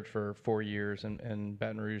Baptist Church for 4 years in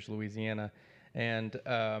Baton Rouge, Louisiana. And,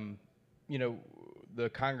 the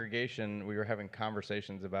congregation, we were having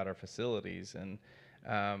conversations about our facilities. And,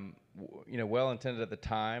 well-intended at the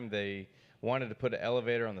time, they wanted to put an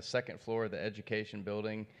elevator on the second floor of the education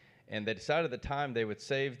building. And they decided at the time they would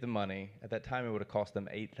save the money. At that time, it would have cost them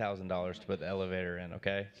 $8,000 to put the elevator in,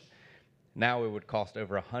 okay? Now it would cost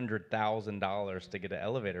over $100,000 to get an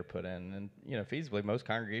elevator put in. And, feasibly, most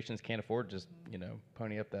congregations can't afford just,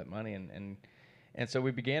 pony up that money. And so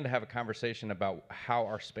we began to have a conversation about how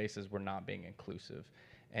our spaces were not being inclusive.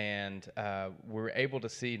 And we were able to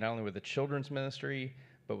see, not only with the children's ministry,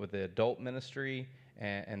 but with the adult ministry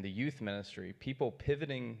and the youth ministry, people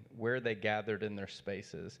pivoting where they gathered in their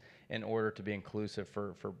spaces in order to be inclusive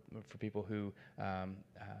for people who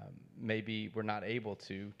maybe were not able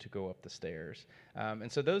to go up the stairs.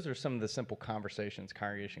 And so those are some of the simple conversations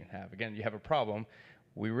congregation can have. Again, you have a problem.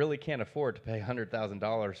 We really can't afford to pay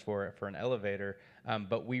 $100,000 for an elevator,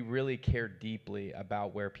 but we really care deeply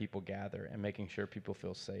about where people gather and making sure people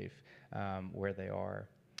feel safe where they are.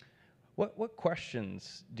 What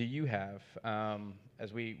questions do you have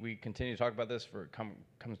as we continue to talk about this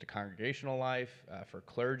comes to congregational life, for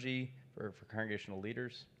clergy, for congregational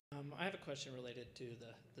leaders? I have a question related to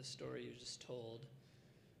the story you just told.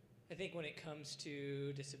 I think when it comes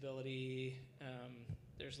to disability,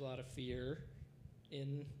 there's a lot of fear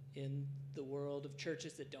in the world of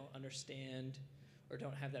churches that don't understand or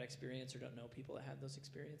don't have that experience or don't know people that have those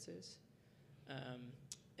experiences.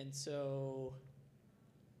 And so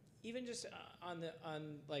even just on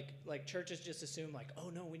churches just assume oh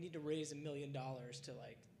no, we need to raise $1 million to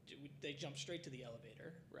they jump straight to the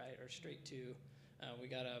elevator, right? Or straight to we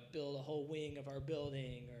gotta build a whole wing of our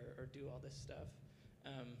building or do all this stuff.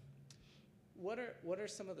 What are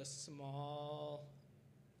some of the small,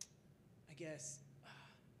 I guess,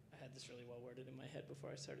 I had this really well worded in my head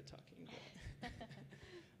before I started talking.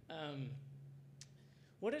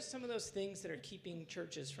 What are some of those things that are keeping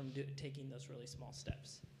churches from taking those really small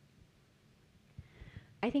steps?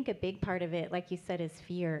 I think a big part of it, like you said, is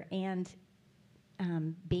fear and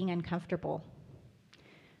being uncomfortable.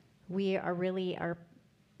 We are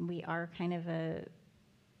kind of a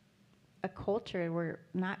culture, we're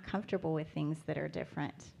not comfortable with things that are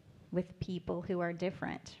different, with people who are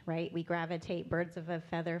different, right? We gravitate, birds of a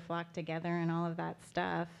feather flock together, and all of that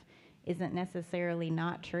stuff isn't necessarily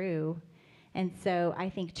not true. And so I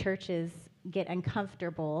think churches get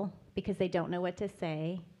uncomfortable because they don't know what to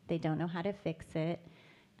say, they don't know how to fix it.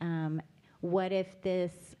 What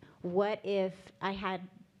if I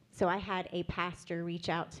had a pastor reach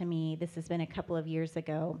out to me, this has been a couple of years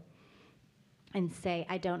ago, and say,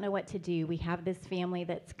 I don't know what to do. We have this family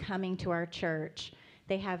that's coming to our church.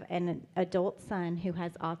 They have an adult son who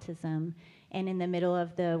has autism, and in the middle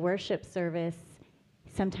of the worship service,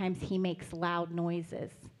 sometimes he makes loud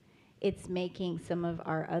noises. It's making some of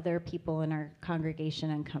our other people in our congregation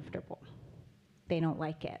uncomfortable. They don't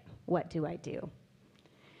like it. What do I do?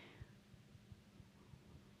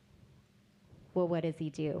 well, what does he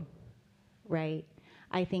do? Right?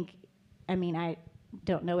 I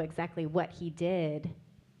don't know exactly what he did,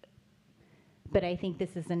 but I think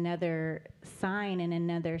this is another sign and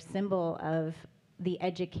another symbol of the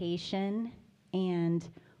education and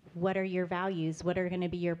what are your values? What are going to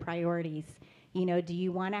be your priorities? You know, do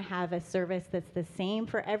you want to have a service that's the same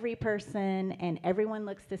for every person and everyone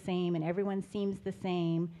looks the same and everyone seems the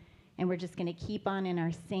same and we're just going to keep on in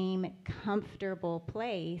our same comfortable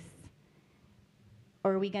place?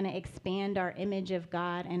 Or are we going to expand our image of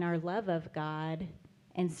God and our love of God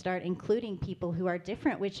and start including people who are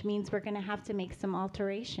different, which means we're going to have to make some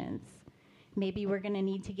alterations. Maybe we're going to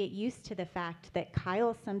need to get used to the fact that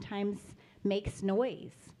Kyle sometimes makes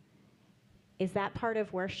noise. Is that part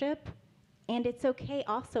of worship? And it's okay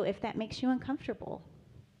also if that makes you uncomfortable.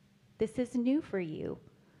 This is new for you.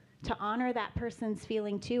 To honor that person's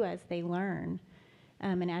feeling too as they learn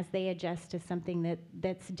and as they adjust to something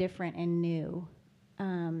that's different and new.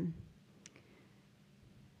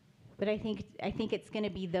 But I think it's going to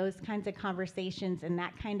be those kinds of conversations and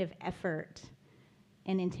that kind of effort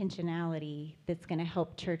and intentionality that's going to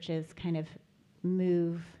help churches kind of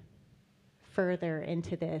move further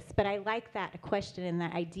into this. But I like that question and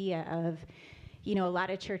that idea of, you know, a lot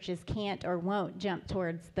of churches can't or won't jump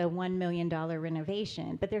towards the $1 million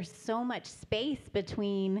renovation, but there's so much space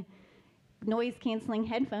between noise-canceling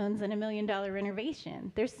headphones and $1 million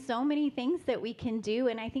renovation. There's so many things that we can do,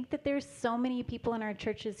 and I think that there's so many people in our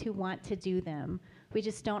churches who want to do them. We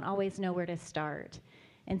just don't always know where to start.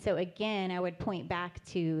 And so again, I would point back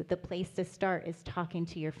to the place to start is talking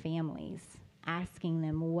to your families, asking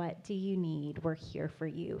them, what do you need? We're here for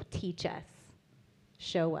you. Teach us.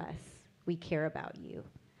 Show us. We care about you.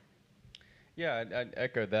 Yeah, I'd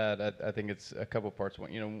echo that. I think it's a couple parts.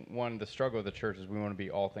 One, the struggle of the church is we want to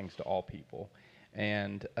be all things to all people.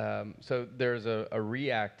 And so there's a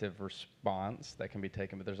reactive response that can be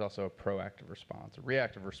taken, but there's also a proactive response. A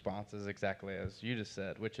reactive response is exactly as you just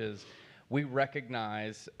said, which is we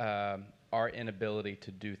recognize our inability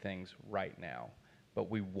to do things right now,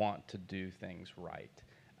 but we want to do things right.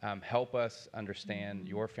 Help us understand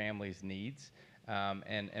your family's needs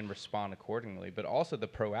and respond accordingly. But also the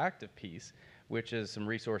proactive piece, which is some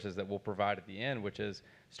resources that we'll provide at the end, which is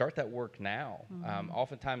start that work now.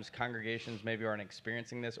 Oftentimes congregations maybe aren't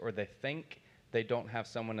experiencing this, or they think they don't have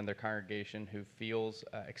someone in their congregation who feels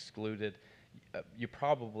excluded. You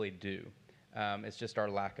probably do. It's just our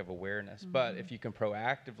lack of awareness. But if you can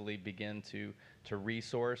proactively begin to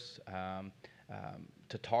resource,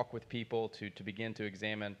 to talk with people, to begin to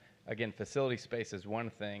examine, again, facility space is one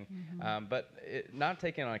thing, but not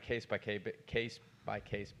taking on a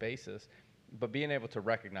case-by-case basis, but being able to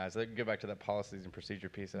recognize, let's go back to that policies and procedure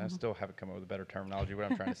piece, and I still haven't come up with a better terminology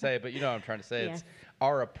what I'm trying to say, but you know what I'm trying to say. Yes. It's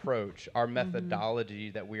our approach, our methodology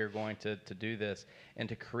that we are going to do this, and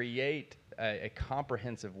to create a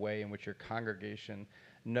comprehensive way in which your congregation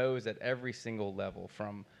knows at every single level,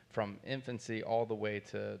 from infancy all the way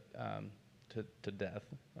to death,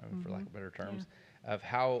 for lack of better terms, of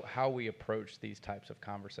how we approach these types of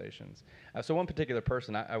conversations. So one particular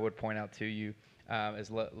person I would point out to you is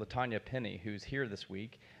LaTanya Penny, who's here this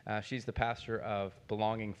week. She's the pastor of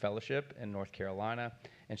Belonging Fellowship in North Carolina,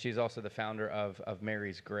 and she's also the founder of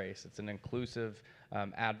Mary's Grace. It's an inclusive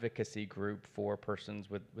advocacy group for persons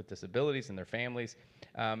with disabilities and their families,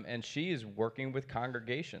 and she is working with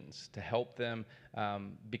congregations to help them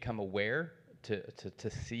become aware, to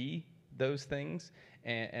see those things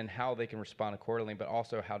and how they can respond accordingly, but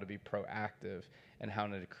also how to be proactive and how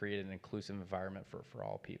to create an inclusive environment for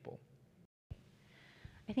all people.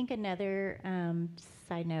 I think another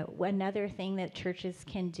side note, another thing that churches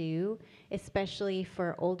can do, especially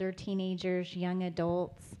for older teenagers, young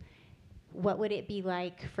adults, what would it be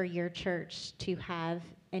like for your church to have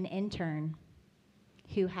an intern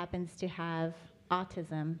who happens to have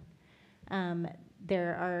autism?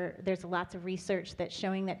 There's lots of research that's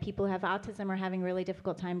showing that people who have autism are having a really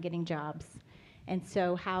difficult time getting jobs. And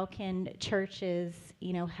so how can churches,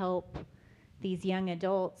 help these young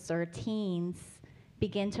adults or teens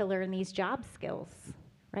begin to learn these job skills,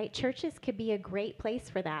 right? Churches could be a great place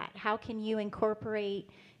for that. How can you incorporate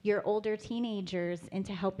your older teenagers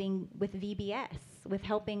into helping with VBS, with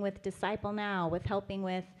helping with Disciple Now, with helping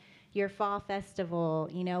with your fall festival,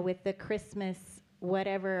 with the Christmas,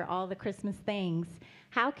 whatever, all the Christmas things?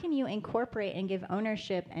 How can you incorporate and give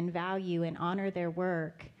ownership and value and honor their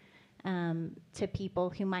work to people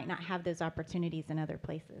who might not have those opportunities in other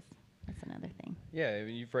places? That's another thing. Yeah,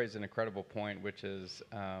 you've raised an incredible point, which is,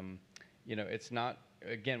 it's not,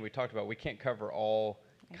 again, we talked about we can't cover all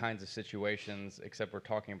kinds of situations except we're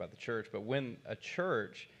talking about the church, but when a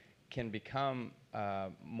church can become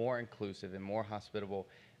more inclusive and more hospitable,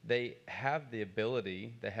 they have the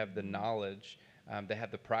ability, they have the knowledge, they have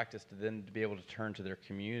the practice to then be able to turn to their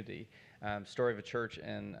community. Story of a church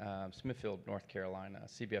in Smithfield, North Carolina, a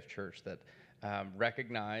CBF church that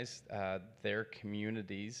recognized their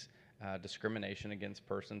community's discrimination against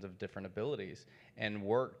persons of different abilities, and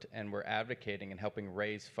worked and were advocating and helping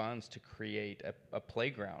raise funds to create a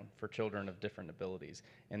playground for children of different abilities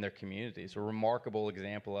in their communities. A remarkable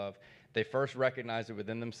example of they first recognized it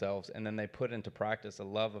within themselves, and then they put into practice a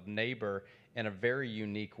love of neighbor in a very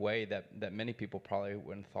unique way that many people probably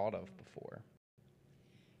wouldn't have thought of before.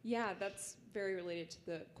 Yeah, that's very related to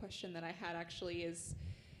the question that I had actually is,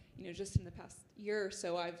 just in the past year or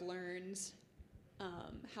so, I've learned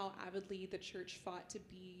how avidly the church fought to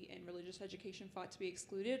be, and religious education fought to be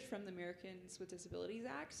excluded from the Americans with Disabilities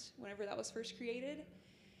Act whenever that was first created.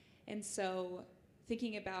 And so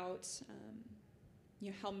thinking about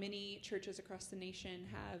how many churches across the nation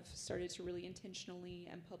have started to really intentionally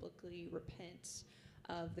and publicly repent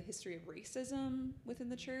of the history of racism within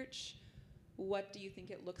the church, what do you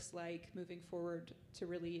think it looks like moving forward to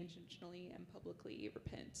really intentionally and publicly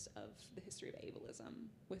repent of the history of ableism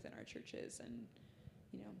within our churches and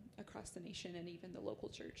across the nation, and even the local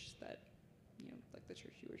church that, like the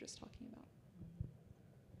church you were just talking about?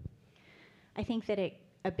 I think that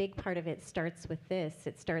a big part of it starts with this.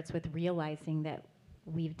 It starts with realizing that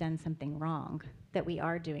we've done something wrong, that we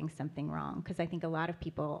are doing something wrong, because I think a lot of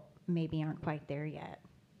people maybe aren't quite there yet,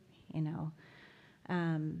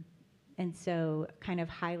 and so kind of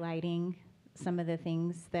highlighting some of the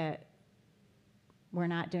things that we're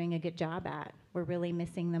not doing a good job at. We're really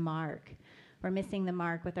missing the mark. We're missing the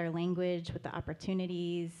mark with our language, with the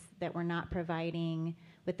opportunities that we're not providing,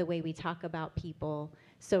 with the way we talk about people.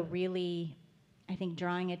 So really, I think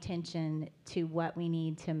drawing attention to what we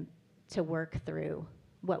need to work through,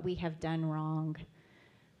 what we have done wrong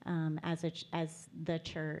as the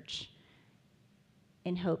church,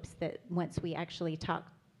 in hopes that once we actually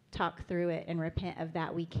talk through it and repent of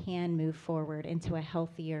that, we can move forward into a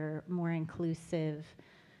healthier, more inclusive,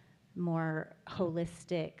 more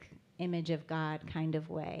holistic image of God kind of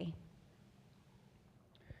way.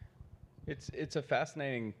 It's a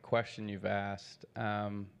fascinating question you've asked,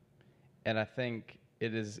 and I think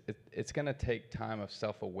it's going to take time of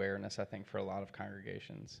self-awareness, I think, for a lot of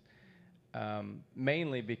congregations,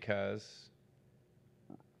 mainly because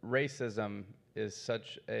racism is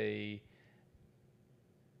such a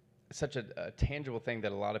tangible thing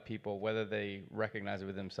that a lot of people, whether they recognize it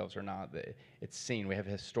with themselves or not, it's seen. We have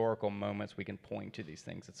historical moments we can point to these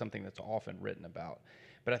things. It's something that's often written about.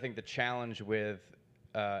 But I think the challenge with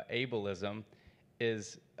ableism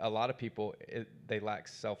is a lot of people, they lack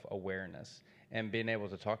self-awareness and being able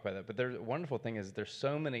to talk about that. But the wonderful thing is there's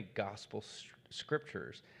so many gospel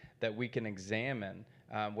scriptures that we can examine,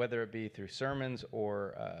 whether it be through sermons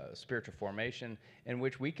or spiritual formation, in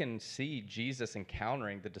which we can see Jesus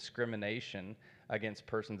encountering the discrimination against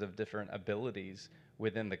persons of different abilities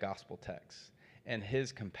within the gospel texts, and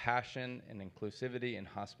his compassion and inclusivity and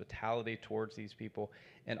hospitality towards these people,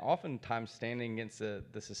 and oftentimes standing against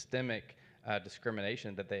the systemic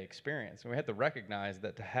discrimination that they experience. And we have to recognize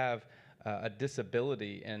that to have a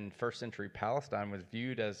disability in first century Palestine was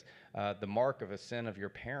viewed as the mark of a sin of your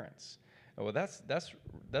parents. Well, that's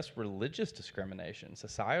religious discrimination,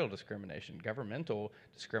 societal discrimination, governmental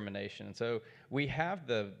discrimination. And so we have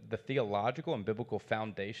the theological and biblical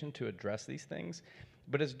foundation to address these things,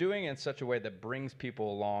 but it's doing it in such a way that brings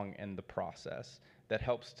people along in the process, that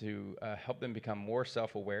helps to help them become more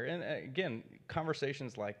self-aware. And again,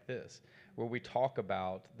 conversations like this, where we talk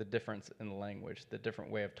about the difference in the language, the different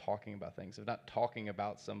way of talking about things, of not talking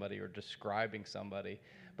about somebody or describing somebody,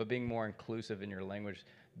 but being more inclusive in your language.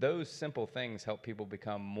 Those simple things help people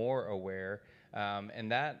become more aware, and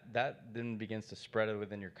that then begins to spread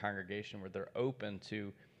within your congregation, where they're open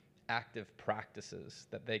to active practices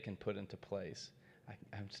that they can put into place.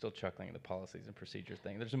 I'm still chuckling at the policies and procedures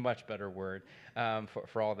thing. There's a much better word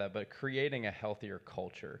for all that, but creating a healthier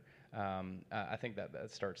culture, I think that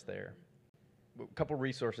starts there. A couple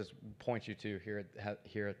resources point you to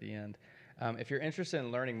here at the end. If you're interested in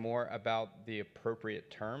learning more about the appropriate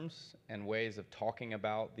terms and ways of talking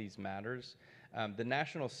about these matters, the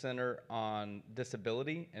National Center on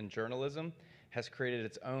Disability and Journalism has created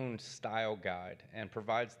its own style guide and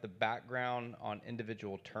provides the background on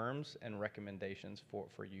individual terms and recommendations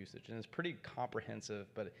for usage. And it's pretty comprehensive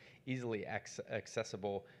but easily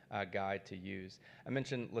accessible guide to use. I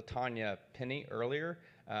mentioned LaTanya Penny earlier.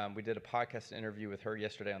 We did a podcast interview with her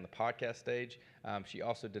yesterday on the podcast stage. She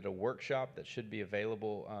also did a workshop that should be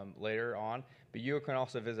available later on. But you can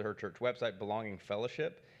also visit her church website, Belonging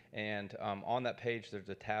Fellowship. And on that page, there's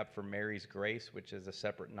a tab for Mary's Grace, which is a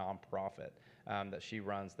separate nonprofit that she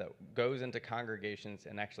runs that goes into congregations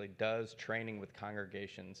and actually does training with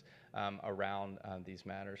congregations around these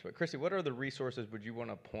matters. But Christy, what are the resources would you want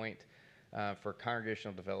to point for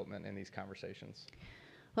congregational development in these conversations?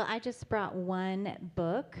 Well, I just brought one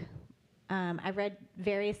book. I've read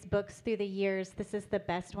various books through the years. This is the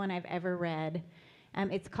best one I've ever read.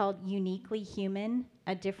 It's called Uniquely Human,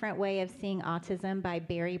 A Different Way of Seeing Autism by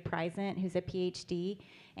Barry Preisent, who's a PhD.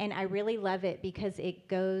 And I really love it because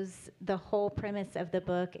the whole premise of the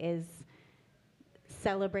book is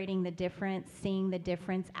celebrating the difference, seeing the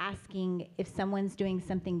difference, asking if someone's doing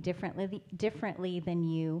something differently than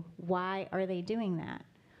you, why are they doing that?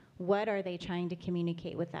 What are they trying to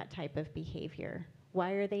communicate with that type of behavior?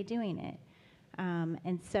 Why are they doing it?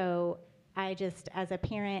 And so I just, as a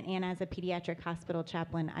parent and as a pediatric hospital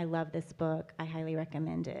chaplain, I love this book. I highly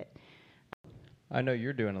recommend it. I know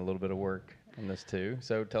you're doing a little bit of work on this too,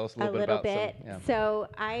 so tell us a little bit about some. So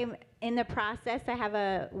I'm in the process. I have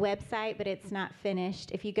a website, but it's not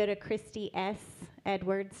finished. If you go to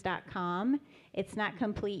ChristySEdwards.com, it's not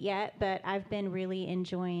complete yet, but I've been really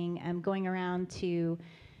enjoying going around to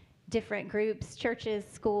different groups, churches,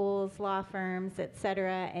 schools, law firms, et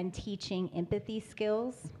cetera, and teaching empathy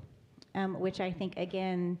skills, which I think,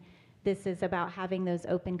 again, this is about having those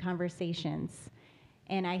open conversations.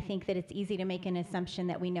 And I think that it's easy to make an assumption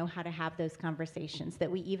that we know how to have those conversations, that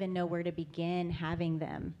we even know where to begin having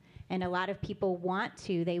them. And a lot of people want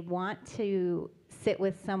to sit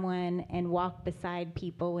with someone and walk beside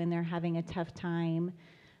people when they're having a tough time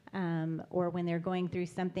or when they're going through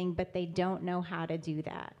something, but they don't know how to do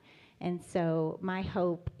that. And so my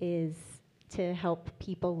hope is to help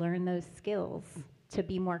people learn those skills, to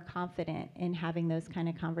be more confident in having those kind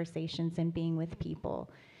of conversations and being with people.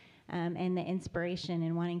 And the inspiration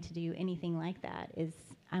in wanting to do anything like that is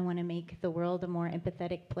I want to make the world a more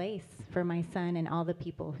empathetic place for my son and all the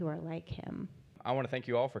people who are like him. I want to thank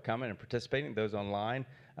you all for coming and participating, those online.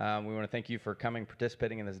 We want to thank you for coming,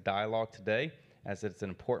 participating in this dialogue today, as it's an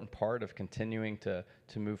important part of continuing to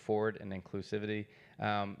move forward in inclusivity.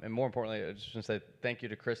 And more importantly, I just want to say thank you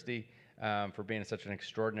to Christy for being such an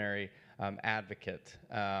extraordinary advocate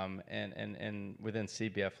and within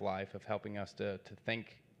CBF life of helping us to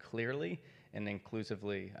think clearly and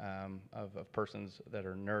inclusively of persons that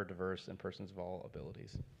are neurodiverse and persons of all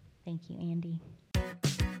abilities. Thank you, Andy.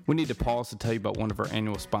 We need to pause to tell you about one of our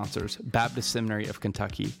annual sponsors, Baptist Seminary of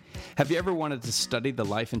Kentucky. Have you ever wanted to study the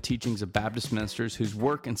life and teachings of Baptist ministers whose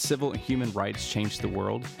work in civil and human rights changed the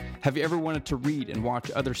world? Have you ever wanted to read and watch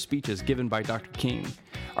other speeches given by Dr. King?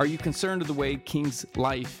 Are you concerned with the way King's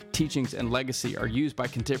life, teachings, and legacy are used by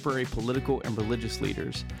contemporary political and religious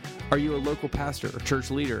leaders? Are you a local pastor or church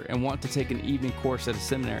leader and want to take an evening course at a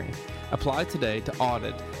seminary? Apply today to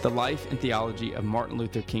audit the life and theology of Martin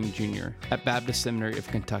Luther King Jr. at Baptist Seminary of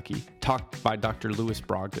Kentucky, taught by Dr. Lewis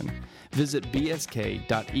Brogdon. Visit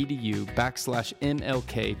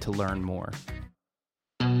bsk.edu/MLK to learn more.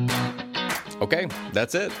 Okay,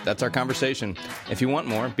 that's it. That's our conversation. If you want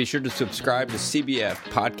more, be sure to subscribe to CBF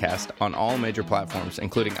Podcast on all major platforms,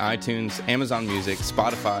 including iTunes, Amazon Music,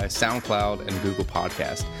 Spotify, SoundCloud, and Google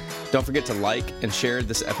Podcast. Don't forget to like and share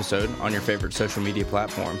this episode on your favorite social media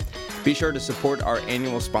platform. Be sure to support our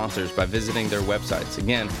annual sponsors by visiting their websites.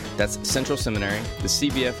 Again, that's Central Seminary, the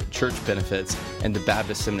CBF Church Benefits, and the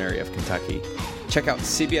Baptist Seminary of Kentucky. Check out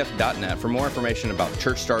cbf.net for more information about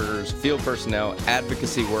church starters, field personnel,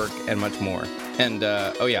 advocacy work, and much more. And,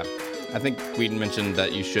 I think we mentioned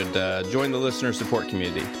that you should join the listener support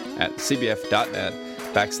community at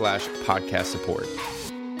cbf.net/podcast support.